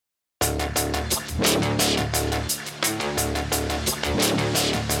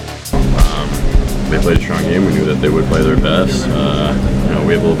they played a strong game. We knew that they would play their best. We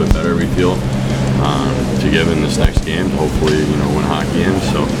have a little bit better, we feel, to give in this next game. Hopefully, win hockey in.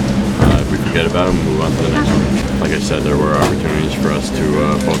 So if we forget about them, move on to the next one. Like I said, there were opportunities for us to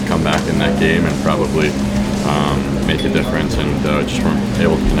both come back in that game and probably make a difference, and just weren't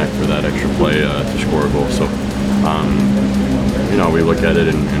able to connect for that extra play to score a goal. So, we look at it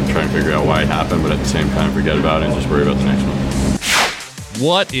and try and figure out why it happened, but at the same time, forget about it and just worry about the next one.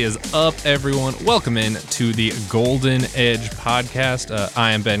 What is up, everyone? Welcome in to the Golden Edge podcast.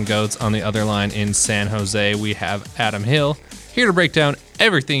 I am Ben Gotz. On the other line in San Jose, we have Adam Hill, here to break down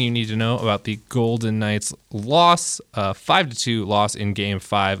everything you need to know about the Golden Knights' loss, 5-2 loss in Game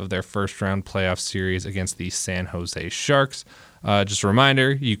 5 of their first-round playoff series against the San Jose Sharks. Just a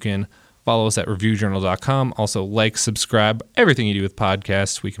reminder, you can follow us at reviewjournal.com. Also, like, subscribe, everything you do with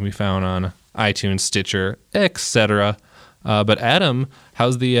podcasts. We can be found on iTunes, Stitcher, etc. But Adam,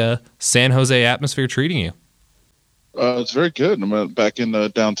 how's the San Jose atmosphere treating you? It's very good. I'm back in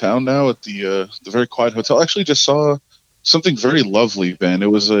downtown now at the very quiet hotel. I actually just saw something very lovely, Ben.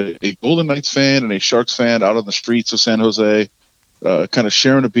 It was a Golden Knights fan and a Sharks fan out on the streets of San Jose, kind of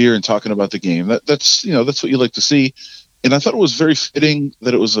sharing a beer and talking about the game. That's what you like to see. And I thought it was very fitting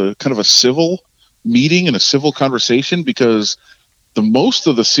that it was a kind of a civil meeting and a civil conversation, because the most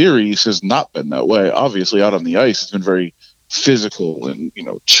of the series has not been that way. Obviously, out on the ice, it's been very physical and,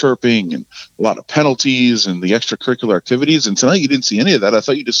 chirping and a lot of penalties and the extracurricular activities. And tonight you didn't see any of that. I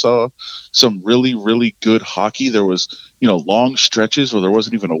thought you just saw some really, really good hockey. There was, long stretches where there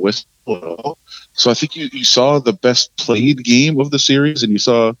wasn't even a whistle at all. So I think you saw the best played game of the series, and you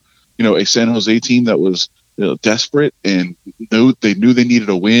saw, a San Jose team that was desperate and knew they needed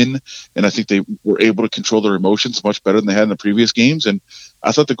a win. And I think they were able to control their emotions much better than they had in the previous games. And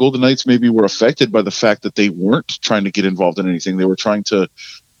I thought the Golden Knights maybe were affected by the fact that they weren't trying to get involved in anything. They were trying to,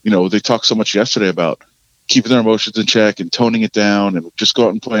 they talked so much yesterday about keeping their emotions in check and toning it down and just go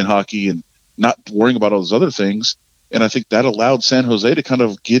out and playing hockey and not worrying about all those other things. And I think that allowed San Jose to kind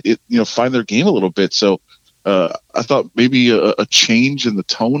of get it, find their game a little bit. So I thought maybe a change in the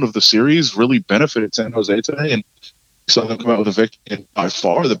tone of the series really benefited San Jose today, and saw them come out with a victory, and by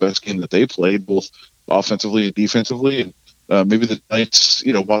far the best game that they played, both offensively and defensively. And maybe the Knights,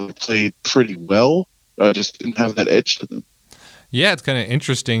 while they played pretty well, just didn't have that edge to them. Yeah, it's kind of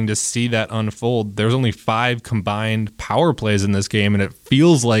interesting to see that unfold. There's only 5 combined power plays in this game, and it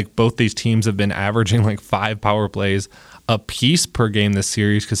feels like both these teams have been averaging like 5 power plays a piece per game this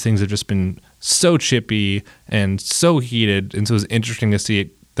series, because things have just been so chippy and so heated. And so it's interesting to see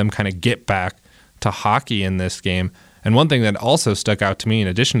them kind of get back to hockey in this game. And one thing that also stuck out to me in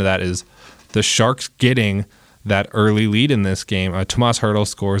addition to that is the Sharks getting that early lead in this game. Tomas Hertl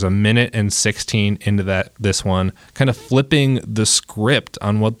scores a minute and 16 into this one, kind of flipping the script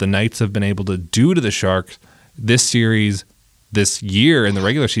on what the Knights have been able to do to the Sharks this series, this year in the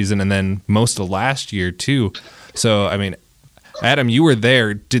regular season, and then most of last year too. So, Adam, you were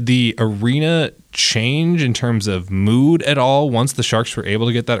there. Did the arena change in terms of mood at all once the Sharks were able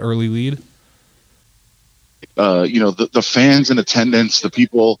to get that early lead? The fans in attendance, the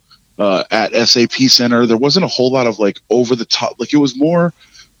people at SAP Center, there wasn't a whole lot of over the top. It was more,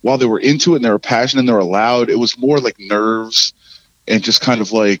 while they were into it and they were passionate and they were loud, it was more like nerves and just kind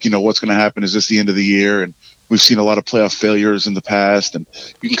of what's going to happen? Is this the end of the year? And we've seen a lot of playoff failures in the past, and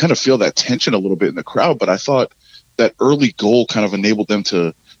you can kind of feel that tension a little bit in the crowd. But I thought that early goal kind of enabled them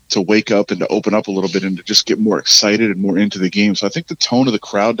to wake up and to open up a little bit and to just get more excited and more into the game. So I think the tone of the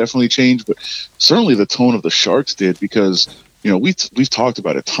crowd definitely changed, but certainly the tone of the Sharks did, because, we've talked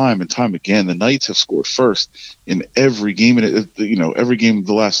about it time and time again. The Knights have scored first in every game, and every game of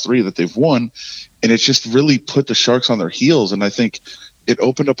the last 3 that they've won. And it's just really put the Sharks on their heels. And I think it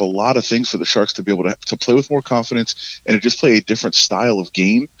opened up a lot of things for the Sharks to be able to play with more confidence and to just play a different style of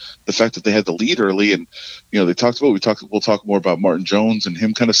game. The fact that they had the lead early, and we'll talk more about Martin Jones and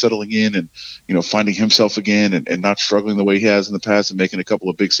him kind of settling in and finding himself again and not struggling the way he has in the past and making a couple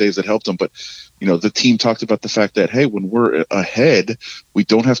of big saves that helped him. But the team talked about the fact that, hey, when we're ahead, we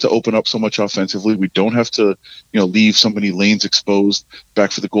don't have to open up so much offensively. We don't have to leave so many lanes exposed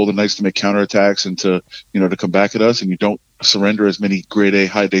back for the Golden Knights to make counterattacks and to come back at us, and you don't surrender as many grade A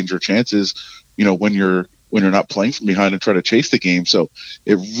high danger chances when you're not playing from behind and try to chase the game. So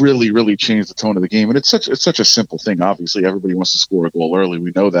it really, really changed the tone of the game. And it's such a simple thing. Obviously, everybody wants to score a goal early.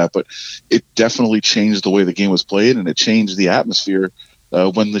 We know that, but it definitely changed the way the game was played, and it changed the atmosphere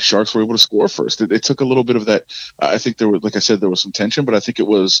when the Sharks were able to score first. It took a little bit of that. I think there was some tension, but I think it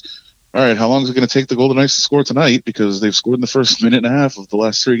was, all right, how long is it going to take the Golden Knights to score tonight? Because they've scored in the first minute and a half of the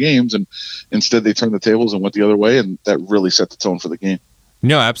last 3 games, and instead they turned the tables and went the other way, and that really set the tone for the game.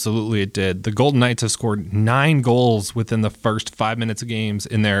 No, absolutely it did. The Golden Knights have scored 9 goals within the first 5 minutes of games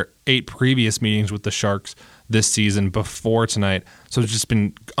in their 8 previous meetings with the Sharks this season before tonight. So it's just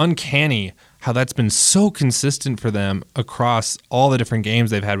been uncanny how that's been so consistent for them across all the different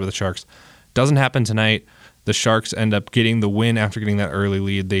games they've had with the Sharks. Doesn't happen tonight. The Sharks end up getting the win after getting that early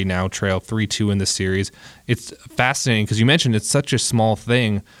lead. They now trail 3-2 in this series. It's fascinating because you mentioned it's such a small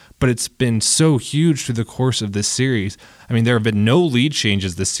thing, but it's been so huge through the course of this series. I mean, there have been no lead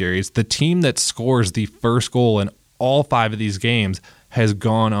changes this series. The team that scores the first goal in all 5 of these games has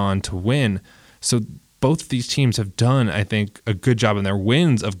gone on to win. So both of these teams have done, I think, a good job in their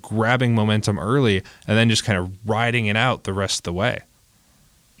wins of grabbing momentum early and then just kind of riding it out the rest of the way.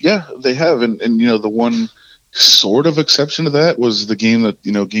 Yeah, they have. And the one sort of exception to that was the game that,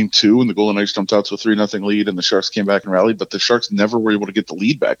 game 2, and the Golden Knights jumped out to a 3-0 lead, and the Sharks came back and rallied, but the Sharks never were able to get the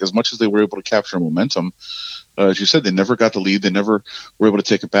lead back. As much as they were able to capture momentum, as you said, they never got the lead. They never were able to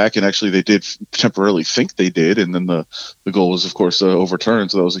take it back, and actually they did temporarily think they did, and then the goal was, of course,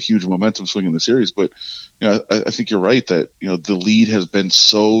 overturned, so that was a huge momentum swing in the series. But I think you're right that the lead has been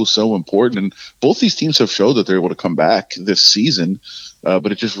so important, and both these teams have showed that they're able to come back this season.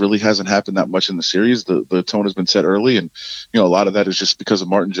 But it just really hasn't happened that much in the series. The tone has been set early, and a lot of that is just because of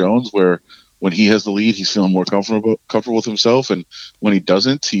Martin Jones, where when he has the lead, he's feeling more comfortable with himself, and when he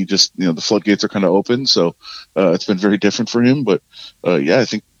doesn't, he just the floodgates are kind of open. So it's been very different for him. But I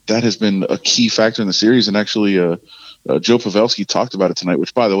think that has been a key factor in the series. And actually, Joe Pavelski talked about it tonight.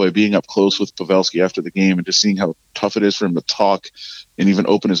 Which, by the way, being up close with Pavelski after the game and just seeing how tough it is for him to talk and even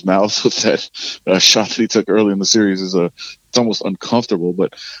open his mouth with that shot that he took early in the series is it's almost uncomfortable.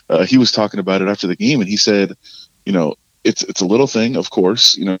 But he was talking about it after the game, and he said, it's a little thing, of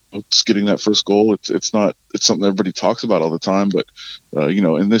course. It's getting that first goal. It's something everybody talks about all the time. But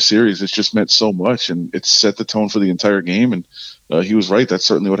in this series, it's just meant so much, and it's set the tone for the entire game. And he was right. That's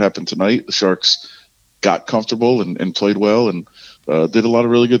certainly what happened tonight. The Sharks got comfortable and played well and did a lot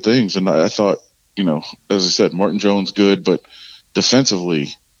of really good things. And I thought, as I said, Martin Jones good, but defensively,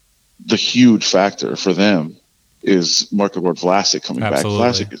 the huge factor for them is Marko Vlasic coming Absolutely.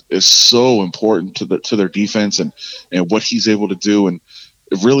 back. Vlasic is so important to their defense and what he's able to do, and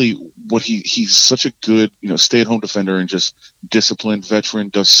really what he's such a good stay-at-home defender and just disciplined veteran,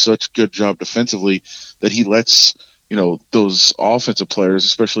 does such a good job defensively that he lets those offensive players,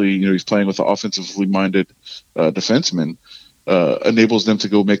 especially he's playing with the offensively minded defensemen, enables them to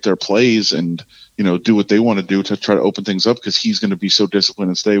go make their plays and do what they want to do to try to open things up, because he's going to be so disciplined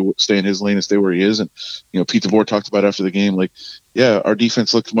and stay in his lane and stay where he is. And Pete DeBoer talked about after the game, like, yeah, our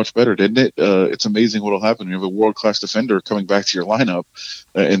defense looked much better, didn't it? It's amazing what'll happen. You have a world-class defender coming back to your lineup,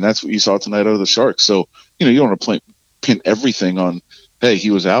 and that's what you saw tonight out of the Sharks. So you don't want to pin everything on, hey,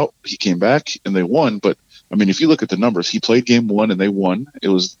 he was out, he came back, and they won. But I mean, if you look at the numbers, he played game 1 and they won. It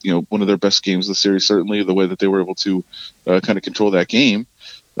was, one of their best games of the series, certainly the way that they were able to kind of control that game.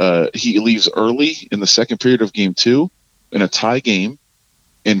 He leaves early in the second period of game 2 in a tie game.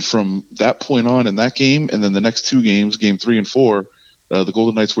 And from that point on in that game, and then the next 2 games, game 3 and 4, the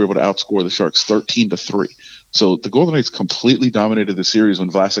Golden Knights were able to outscore the Sharks 13-3. So the Golden Knights completely dominated the series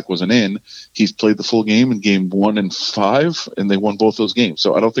when Vlasic wasn't in. He's played the full game in game 1 and 5, and they won both those games.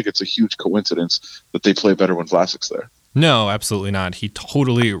 So I don't think it's a huge coincidence that they play better when Vlasic's there. No, absolutely not. He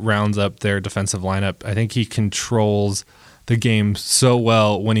totally rounds up their defensive lineup. I think he controls the game so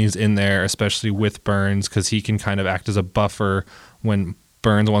well when he's in there, especially with Burns, because he can kind of act as a buffer when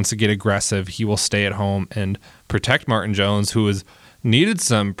Burns wants to get aggressive. He will stay at home and protect Martin Jones, who has needed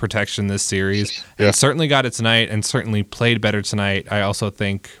some protection this series, and certainly got it tonight and certainly played better tonight. I also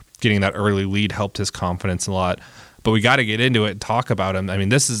think getting that early lead helped his confidence a lot. But we got to get into it and talk about him. I mean,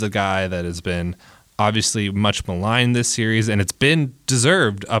 this is a guy that has been obviously much maligned this series, and it's been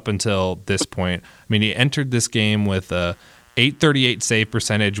deserved up until this point. I mean, he entered this game with a .838 save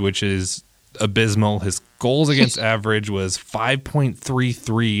percentage, which is abysmal. His goals against average was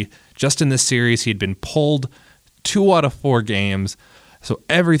 5.33. Just in this series, he'd been pulled 2 out of 4 games. So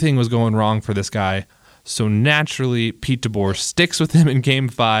everything was going wrong for this guy. So naturally, Pete DeBoer sticks with him in Game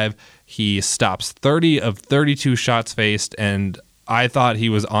 5. He stops 30 of 32 shots faced, and I thought he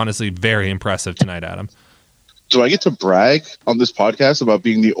was honestly very impressive tonight, Adam. Do I get to brag on this podcast about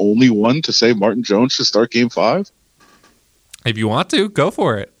being the only one to say Martin Jones should start Game 5? If you want to, go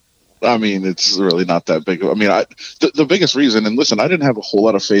for it. I mean, it's really not that big. I mean, the biggest reason, and listen, I didn't have a whole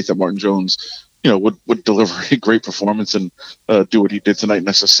lot of faith that Martin Jones would deliver a great performance and do what he did tonight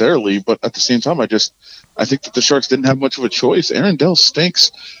necessarily. But at the same time, I think that the Sharks didn't have much of a choice. Aaron Dell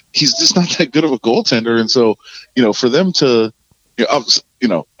stinks. He's just not that good of a goaltender. And so, for them to Yeah,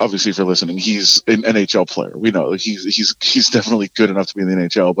 obviously, if you're listening, he's an NHL player. We know he's definitely good enough to be in the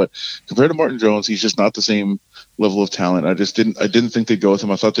NHL. But compared to Martin Jones, he's just not the same level of talent. I didn't think they'd go with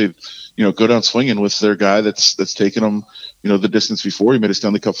him. I thought they'd, go down swinging with their guy that's taken them, the distance before. He made a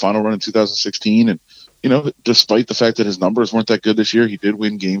Stanley Cup final run in 2016, and despite the fact that his numbers weren't that good this year, he did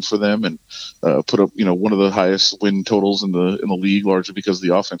win games for them and put up, one of the highest win totals in the league, largely because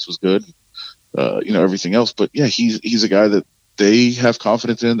the offense was good. Everything else, but yeah, he's a guy that they have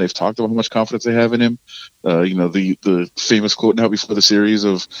confidence in. They've talked about how much confidence they have in him. The famous quote now before the series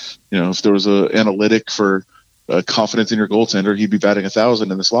of, if there was a analytic for confidence in your goaltender, he'd be batting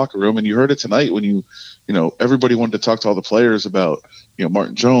 1,000 in this locker room. And you heard it tonight when everybody wanted to talk to all the players about,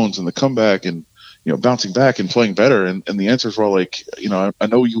 Martin Jones and the comeback and, bouncing back and playing better. And the answers were all like, I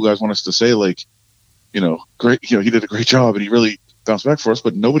know you guys want us to say like, great, he did a great job and he really bounced back for us,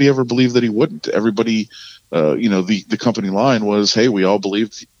 but nobody ever believed that he wouldn't. Everybody, the company line was, hey, we all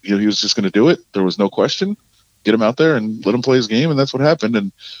believed, he was just going to do it. There was no question. Get him out there and let him play his game. And that's what happened.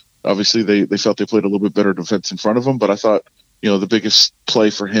 And obviously they felt they played a little bit better defense in front of him. But I thought, the biggest play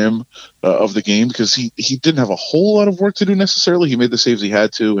for him of the game, because he didn't have a whole lot of work to do necessarily. He made the saves he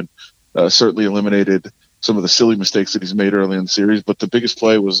had to, and certainly eliminated some of the silly mistakes that he's made early in the series. But the biggest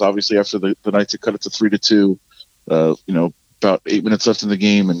play was obviously after the Knights had cut it to 3-2, about 8 minutes left in the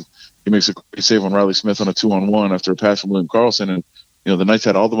game, and he makes a great save on Riley Smith on a 2-on-1 after a pass from William Karlsson. And, the Knights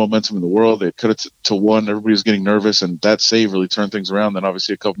had all the momentum in the world. They cut it to 1. Everybody was getting nervous, and that save really turned things around. Then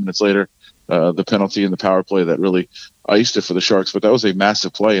obviously a couple minutes later, the penalty and the power play that really iced it for the Sharks. But that was a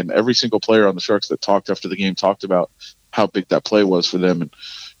massive play, and every single player on the Sharks that talked after the game talked about how big that play was for them. And,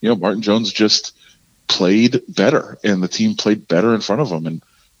 Martin Jones just played better, and the team played better in front of him. And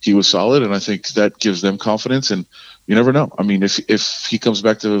he was solid, and I think that gives them confidence. And you never know. I mean, if he comes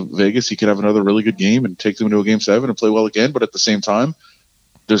back to Vegas, he could have another really good game and take them into a Game 7 and play well again. But at the same time,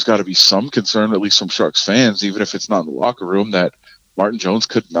 there's got to be some concern, at least from Sharks fans, even if it's not in the locker room, that Martin Jones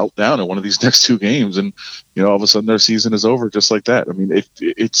could melt down in one of these next 2 games, and all of a sudden their season is over just like that. I mean,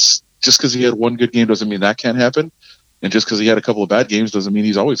 it's just because he had one good game doesn't mean that can't happen, and just because he had a couple of bad games doesn't mean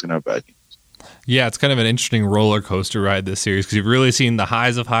he's always going to have bad games. Yeah, it's kind of an interesting roller coaster ride this series, because you've really seen the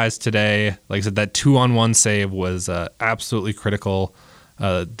highs of highs today. Like I said, that 2-on-1 save was absolutely critical.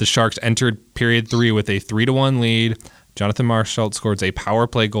 The Sharks entered period 3 with a 3-1 lead. Jonathan Marchessault scores a power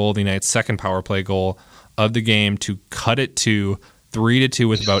play goal, the Knights' second power play goal of the game, to cut it to 3-2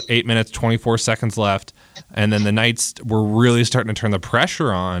 with about 8 minutes, 24 seconds left. And then the Knights were really starting to turn the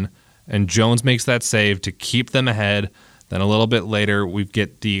pressure on, and Jones makes that save to keep them ahead. Then a little bit later, we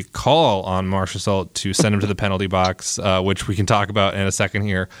get the call on Marchessault to send him to the penalty box, which we can talk about in a second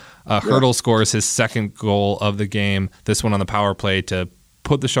here. Hertl scores his second goal of the game, this one on the power play, to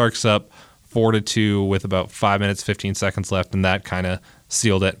put the Sharks up 4-2 with about 5 minutes, 15 seconds left, and that kind of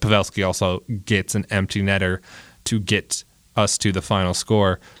sealed it. Pavelski also gets an empty netter to get us to the final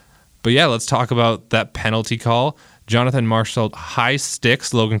score. But yeah, let's talk about that penalty call. Jonathan Marchessault high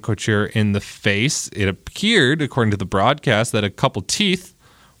sticks Logan Couture in the face. It appeared, according to the broadcast, that a couple teeth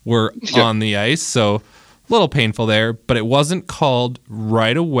were on the ice, so a little painful there, but it wasn't called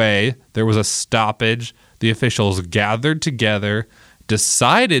right away. There was a stoppage. The officials gathered together,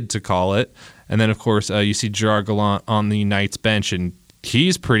 decided to call it, and then, of course, you see Gerard Gallant on the Knights bench, and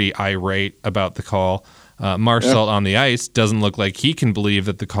he's pretty irate about the call. Marchessault on the ice doesn't look like he can believe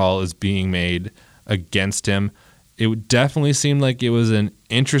that the call is being made against him. It definitely seemed like it was an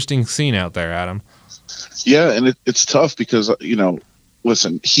interesting scene out there, Adam. Yeah, and it's tough because,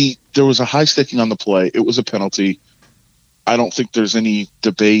 listen, there was a high sticking on the play. It was a penalty. I don't think there's any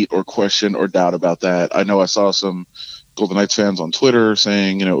debate or question or doubt about that. I know I saw some Golden Knights fans on Twitter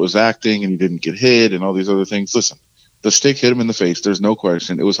saying, it was acting and he didn't get hit and all these other things. Listen, the stick hit him in the face. There's no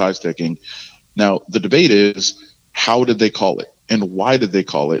question. It was high sticking. Now, the debate is, how did they call it? And why did they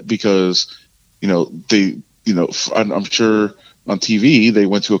call it? Because, I'm sure on TV they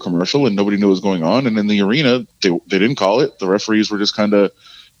went to a commercial and nobody knew what was going on, and in the arena they didn't call it. The referees were just kind of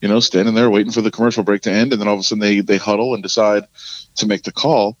standing there waiting for the commercial break to end, and then all of a sudden they huddle and decide to make the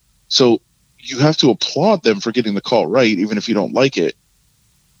call. So you have to applaud them for getting the call right, even if you don't like it.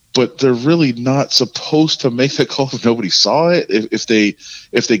 But they're really not supposed to make the call if nobody saw it.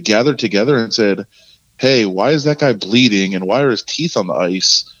 If they gathered together and said, hey, why is that guy bleeding and why are his teeth on the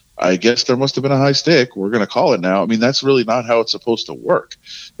ice? I guess there must have been a high stick. We're going to call it now. I mean, that's really not how it's supposed to work.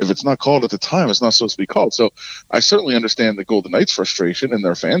 If it's not called at the time, it's not supposed to be called. So I certainly understand the Golden Knights' frustration and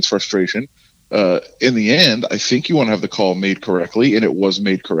their fans' frustration. In the end, I think you want to have the call made correctly, and it was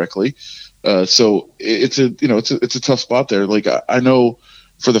made correctly. So it's a tough spot there. Like, I know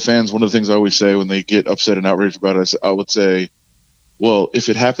for the fans, one of the things I always say when they get upset and outraged about it, I would say, Well, if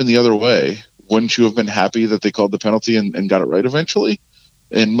it happened the other way, wouldn't you have been happy that they called the penalty and got it right eventually?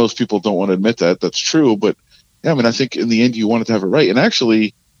 And most people don't want to admit that. That's true. But, yeah, I mean, I think in the end you wanted to have it right. And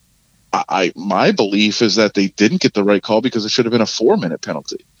actually, my belief is that they didn't get the right call because it should have been a 4-minute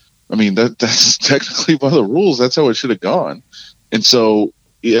penalty. I mean, that's technically by the rules. That's how it should have gone. And so,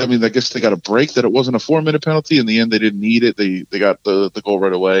 yeah, I mean, I guess they got a break that it wasn't a 4-minute penalty. In the end, they didn't need it. They got the goal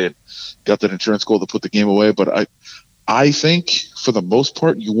right away and got that insurance goal to put the game away. But I think for the most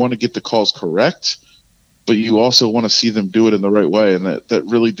part, you want to get the calls correct, but you also want to see them do it in the right way. And that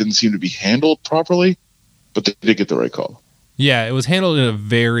really didn't seem to be handled properly, but they did get the right call. Yeah, it was handled in a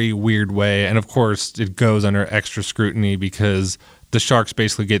very weird way. And of course, it goes under extra scrutiny because the Sharks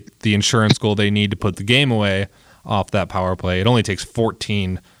basically get the insurance goal they need to put the game away off that power play. It only takes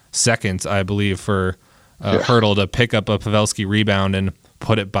 14 seconds, I believe, for Hurdle to pick up a Pavelski rebound and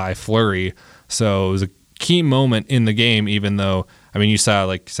put it by Fleury. So it was a key moment in the game, even though, I mean, you saw,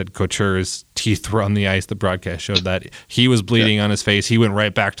 like you said, Couture's teeth were on the ice. The broadcast showed that he was bleeding on his face. He went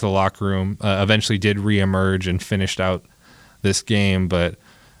right back to the locker room, eventually did reemerge and finished out this game. But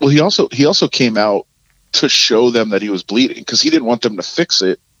well, he also came out to show them that he was bleeding because he didn't want them to fix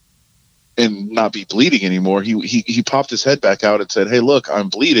it and not be bleeding anymore. He popped his head back out and said, "Hey, look, I'm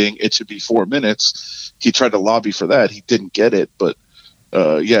bleeding. It should be 4 minutes." He tried to lobby for that. He didn't get it, but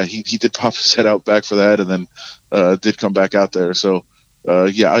he did pop his head out back for that, and then did come back out there. So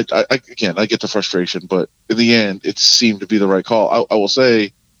I get the frustration, but in the end, it seemed to be the right call. I will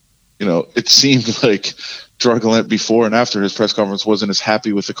say, it seemed like Dragulent before and after his press conference wasn't as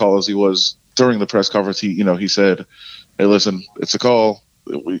happy with the call as he was during the press conference. He said, "Hey, listen, it's a call.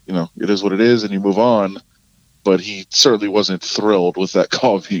 It is what it is," and you move on. But he certainly wasn't thrilled with that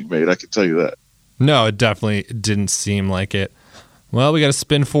call being made. I can tell you that. No, it definitely didn't seem like it. Well, we got to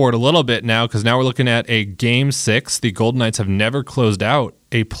spin forward a little bit now because now we're looking at a Game 6. The Golden Knights have never closed out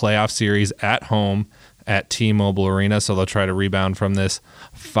a playoff series at home at T-Mobile Arena, so they'll try to rebound from this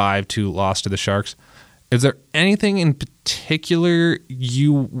 5-2 loss to the Sharks. Is there anything in particular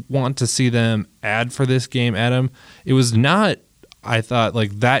you want to see them add for this game, Adam? It was not, I thought,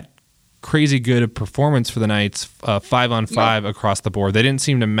 like that crazy good a performance for the Knights, 5-on-5 across the board. They didn't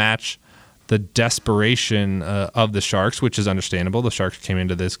seem to match the desperation of the Sharks, which is understandable. The Sharks came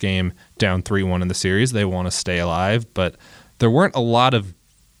into this game down 3-1 in the series. They want to stay alive, but there weren't a lot of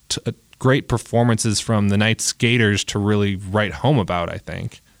great performances from the Knights skaters to really write home about, I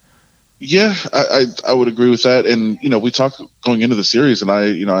think. Yeah, I would agree with that. And, we talked going into the series, and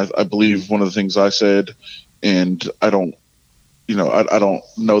I believe one of the things I said, and I don't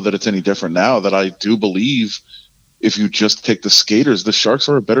know that it's any different now, that I do believe if you just take the skaters, the Sharks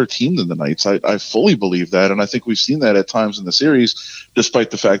are a better team than the Knights. I fully believe that. And I think we've seen that at times in the series, despite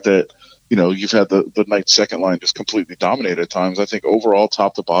the fact that, you've had the Knights second line just completely dominate at times. I think overall,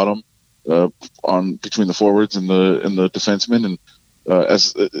 top to bottom, on between the forwards and the defensemen, and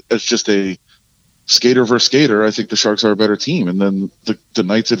as just a skater versus skater, I think the Sharks are a better team. And then the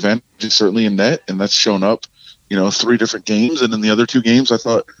Knights' advantage is certainly in net, and that's shown up, 3 different games. And in the other 2 games, I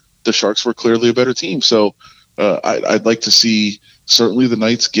thought the Sharks were clearly a better team. So I'd like to see certainly the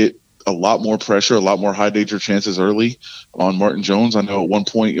Knights get a lot more pressure, a lot more high danger chances early on Martin Jones. I know at one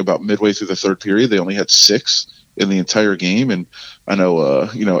point about midway through the third period, they only had 6 in the entire game. And I know,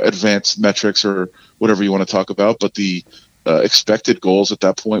 advanced metrics or whatever you want to talk about, but the expected goals at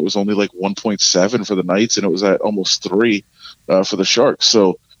that point was only like 1.7 for the Knights, and it was at almost 3 for the Sharks.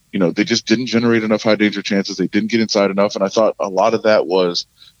 So, they just didn't generate enough high danger chances. They didn't get inside enough. And I thought a lot of that was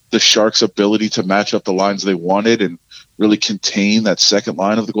the Sharks' ability to match up the lines they wanted and really contain that second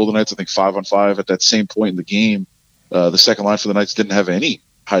line of the Golden Knights. I think 5-on-5 at that same point in the game, the second line for the Knights didn't have any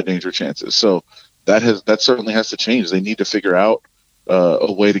high danger chances. So that certainly has to change. They need to figure out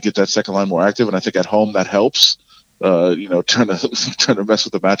a way to get that second line more active. And I think at home that helps, trying to mess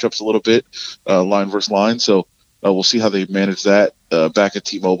with the matchups a little bit, line versus line. So we'll see how they manage that back at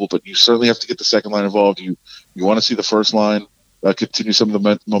T-Mobile, but you certainly have to get the second line involved. You want to see the first line continue some of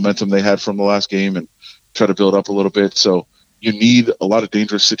the momentum they had from the last game and try to build up a little bit. So you need a lot of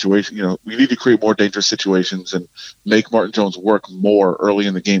dangerous situations. You need to create more dangerous situations and make Martin Jones work more early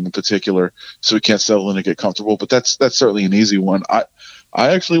in the game in particular, so he can't settle in and get comfortable. But that's certainly an easy one. I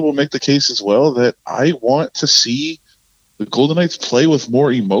actually will make the case as well that I want to see the Golden Knights play with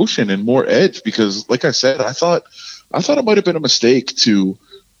more emotion and more edge, because like I said, I thought it might have been a mistake to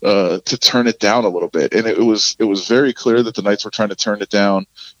turn it down a little bit. And it was very clear that the Knights were trying to turn it down,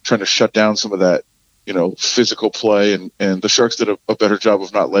 trying to shut down some of that, physical play. And the Sharks did a better job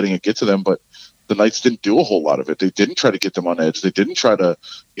of not letting it get to them, but the Knights didn't do a whole lot of it. They didn't try to get them on edge. They didn't try to,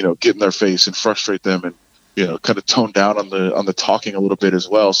 get in their face and frustrate them kind of tone down on the talking a little bit as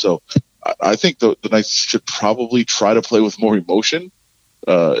well. So I think the Knights should probably try to play with more emotion.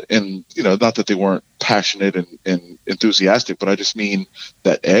 And not that they weren't passionate and enthusiastic, but I just mean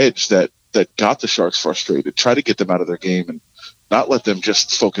that edge that got the Sharks frustrated. Try to get them out of their game and not let them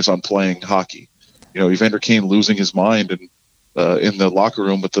just focus on playing hockey. Evander Kane losing his mind and in the locker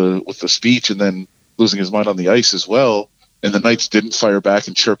room with the speech, and then losing his mind on the ice as well. And the Knights didn't fire back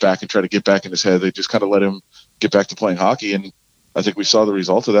and chirp back and try to get back in his head. They just kind of let him get back to playing hockey. And I think we saw the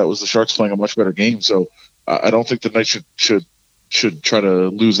result of that was the Sharks playing a much better game. So I don't think the Knights should try to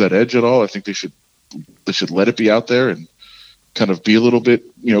lose that edge at all. I think they should let it be out there and kind of be a little bit,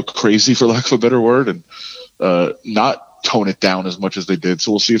 crazy, for lack of a better word, and not tone it down as much as they did.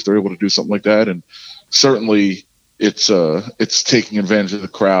 So we'll see if they're able to do something like that. And certainly it's taking advantage of the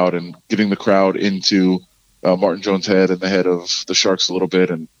crowd and getting the crowd into Martin Jones' head and the head of the Sharks a little bit,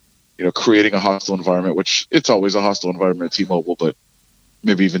 and creating a hostile environment, which it's always a hostile environment at T-Mobile, but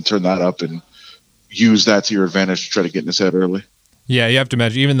maybe even turn that up and use that to your advantage to try to get in his head early. Yeah, you have to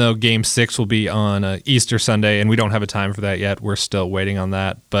imagine, even though Game 6 will be on Easter Sunday, and we don't have a time for that yet, we're still waiting on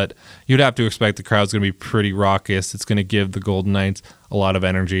that, but you'd have to expect the crowd's going to be pretty raucous. It's going to give the Golden Knights a lot of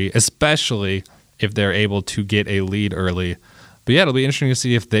energy, especially if they're able to get a lead early. But yeah, it'll be interesting to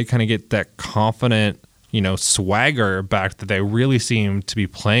see if they kind of get that confident, swagger back that they really seem to be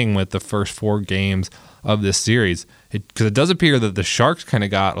playing with the first 4 games of this series. Because it does appear that the Sharks kind of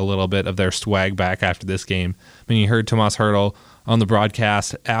got a little bit of their swag back after this game. I mean, you heard Tomas Hertl on the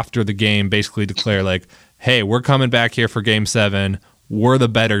broadcast after the game basically declare, like, hey, we're coming back here for Game 7. We're the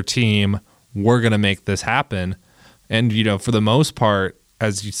better team. We're going to make this happen. And, for the most part,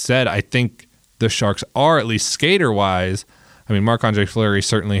 as you said, I think the Sharks are, at least skater-wise. I mean, Marc-Andre Fleury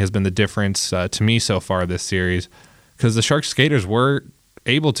certainly has been the difference to me so far this series, because the Sharks skaters were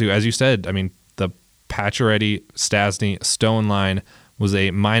able to, as you said, I mean, the Pacioretty, Stastny, Stone line was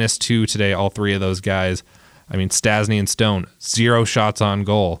a -2 today, all 3 of those guys. I mean, Stastny and Stone, 0 shots on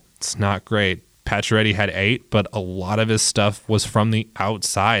goal. It's not great. Pacioretty had 8, but a lot of his stuff was from the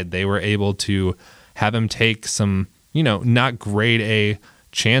outside. They were able to have him take some, not grade A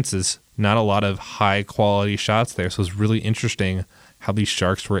chances, not a lot of high-quality shots there. So it was really interesting how these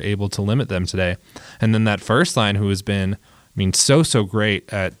Sharks were able to limit them today. And then that first line, who has been, so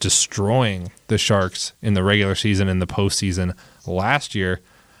great at destroying the Sharks in the regular season and the postseason last year,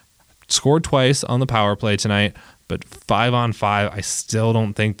 scored twice on the power play tonight, but 5-on-5, I still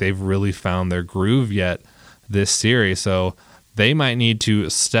don't think they've really found their groove yet this series. So they might need to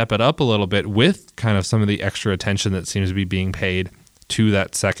step it up a little bit with kind of some of the extra attention that seems to be being paid to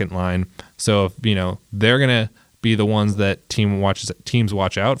that second line. So if, they're going to be the ones that teams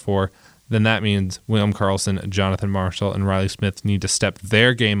watch out for, then that means William Karlsson, Jonathan Marshall, and Riley Smith need to step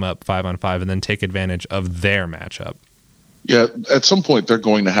their game up 5-on-5 and then take advantage of their matchup. Yeah, at some point they're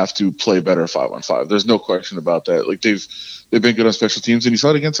going to have to play better 5-on-5. There's no question about that. Like they've been good on special teams, and you saw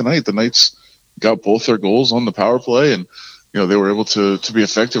it again tonight. The Knights got both their goals on the power play, and they were able to be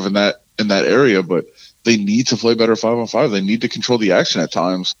effective in that area. But they need to play better 5-on-5. They need to control the action at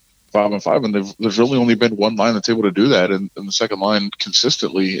times 5-on-5, and there's really only been one line that's able to do that, and the second line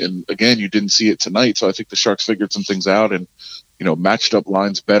consistently. And again, you didn't see it tonight, so I think the Sharks figured some things out and matched up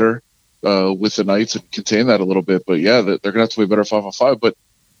lines better with the Knights and contain that a little bit. But yeah, they're gonna have to play better 5-on-5. But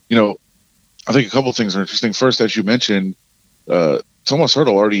I think a couple of things are interesting. First, as you mentioned, Tomas Hertl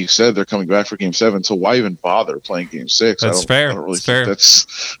already said they're coming back for Game 7, so why even bother playing Game 6? That's fair. I don't really fair. I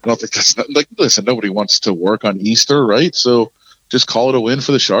don't think that's like, listen, nobody wants to work on Easter, right? So just call it a win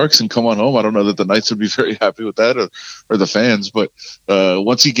for the Sharks and come on home. I don't know that the Knights would be very happy with that or the fans, but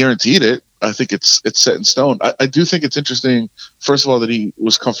once he guaranteed it, I think it's set in stone. I do think it's interesting, first of all, that he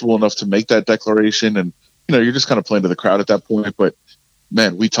was comfortable enough to make that declaration, and you're just kind of playing to the crowd at that point. But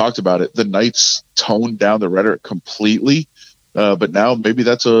man, we talked about it. The Knights toned down the rhetoric completely. But now maybe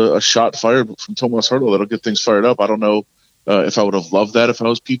that's a shot fired from Tomas Hertl that'll get things fired up. I don't know if I would have loved that if I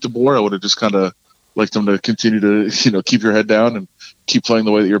was Pete DeBoer. I would have just kind of liked them to continue to keep your head down and keep playing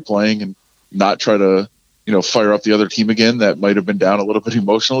the way that you're playing and not try to fire up the other team again. That might have been down a little bit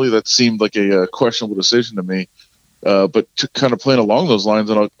emotionally. That seemed like a questionable decision to me. But to kind of playing along those lines,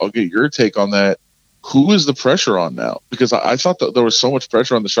 and I'll get your take on that. Who is the pressure on now? Because I thought that there was so much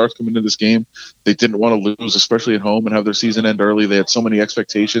pressure on the Sharks coming into this game. They didn't want to lose, especially at home, and have their season end early. They had so many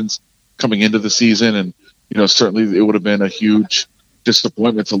expectations coming into the season, and certainly it would have been a huge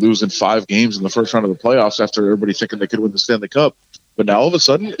disappointment to lose in 5 games in the first round of the playoffs after everybody thinking they could win the Stanley Cup. But now all of a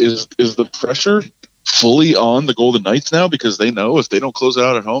sudden, is the pressure fully on the Golden Knights now, because they know if they don't close it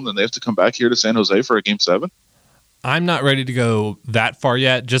out at home, then they have to come back here to San Jose for a Game 7? I'm not ready to go that far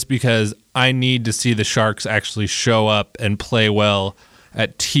yet, just because I need to see the Sharks actually show up and play well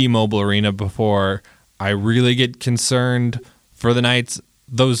at T-Mobile Arena before I really get concerned for the Knights.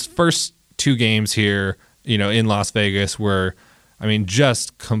 Those first 2 games here, in Las Vegas were,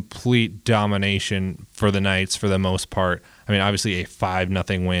 just complete domination for the Knights for the most part. Obviously a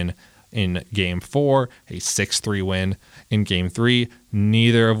 5-0 win in Game 4, a 6-3 win in Game 3,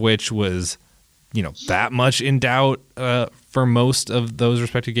 neither of which was that much in doubt for most of those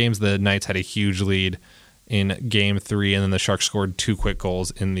respective games. The Knights had a huge lead in Game 3, and then the Sharks scored 2 quick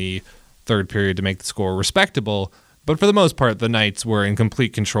goals in the third period to make the score respectable. But for the most part, the Knights were in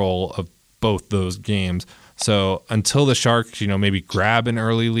complete control of both those games. So until the Sharks, maybe grab an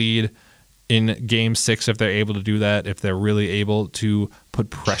early lead in Game 6, if they're able to do that, if they're really able to put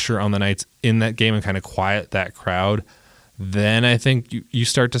pressure on the Knights in that game and kind of quiet that crowd, then I think you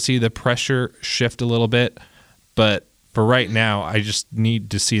start to see the pressure shift a little bit. But for right now, I just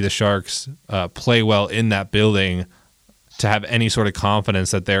need to see the Sharks play well in that building to have any sort of confidence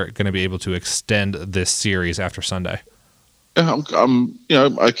that they're going to be able to extend this series after Sunday. Yeah,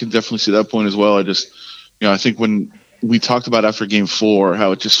 I can definitely see that point as well. I think when we talked about after Game 4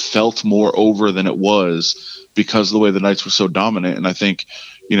 how it just felt more over than it was because of the way the Knights were so dominant. And I think,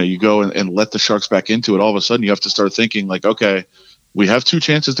 you go and let the Sharks back into it, all of a sudden you have to start thinking like, okay, we have 2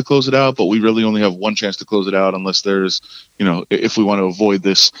 chances to close it out, but we really only have 1 chance to close it out unless there's, if we want to avoid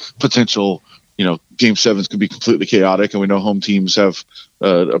this potential, Game 7s could be completely chaotic. And we know home teams have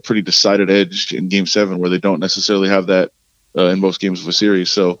a pretty decided edge in Game 7 where they don't necessarily have that in most games of a series.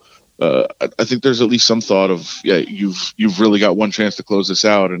 So I think there's at least some thought of, you've really got 1 chance to close this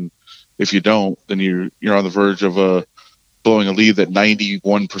out. And if you don't, then you're on the verge of blowing a lead that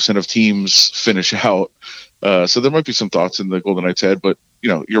 91% of teams finish out. So there might be some thoughts in the Golden Knights' head, but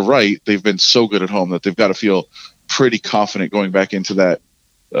you're right. They've been so good at home that they've got to feel pretty confident going back into that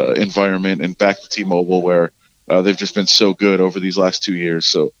environment and back to T-Mobile where they've just been so good over these last 2 years.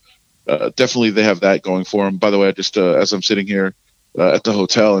 So definitely they have that going for them. By the way, I just as I'm sitting here at the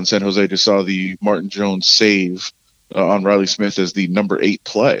hotel in San Jose, just saw the Martin Jones save on Riley Smith as the number 8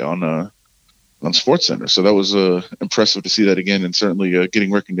 play on SportsCenter. So that was impressive to see that again, and certainly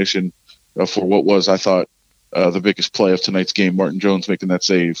getting recognition for what was, I thought, the biggest play of tonight's game, Martin Jones making that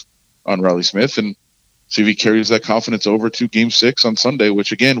save on Riley Smith, and see if he carries that confidence over to Game 6 on Sunday,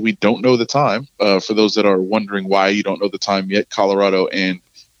 which, again, we don't know the time. For those that are wondering why you don't know the time yet, Colorado and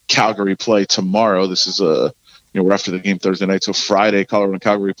Calgary play tomorrow. This is we're after the game Thursday night, so Friday, Colorado and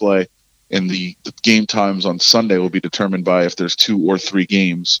Calgary play, and the game times on Sunday will be determined by if there's 2 or 3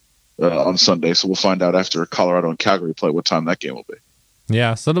 games on Sunday. So we'll find out after Colorado and Calgary play what time that game will be.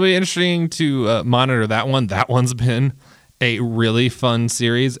 Yeah, so it'll be interesting to monitor that one. That one's been a really fun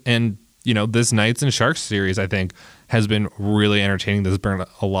series, and this Knights and Sharks series, I think, has been really entertaining. There's been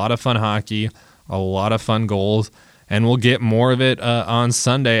a lot of fun hockey, a lot of fun goals, and we'll get more of it on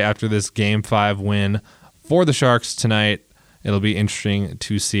Sunday after this Game 5 win for the Sharks tonight. It'll be interesting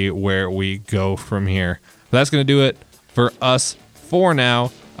to see where we go from here. But that's going to do it for us for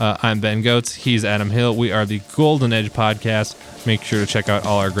now. I'm Ben Gotz. He's Adam Hill. We are the Golden Edge Podcast. Make sure to check out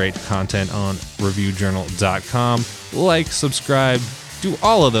all our great content on reviewjournal.com. Like, subscribe, do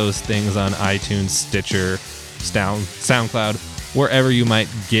all of those things on iTunes, Stitcher, SoundCloud, wherever you might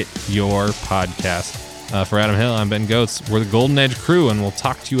get your podcast. For Adam Hill, I'm Ben Gotz. We're the Golden Edge crew, and we'll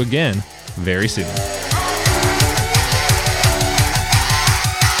talk to you again very soon.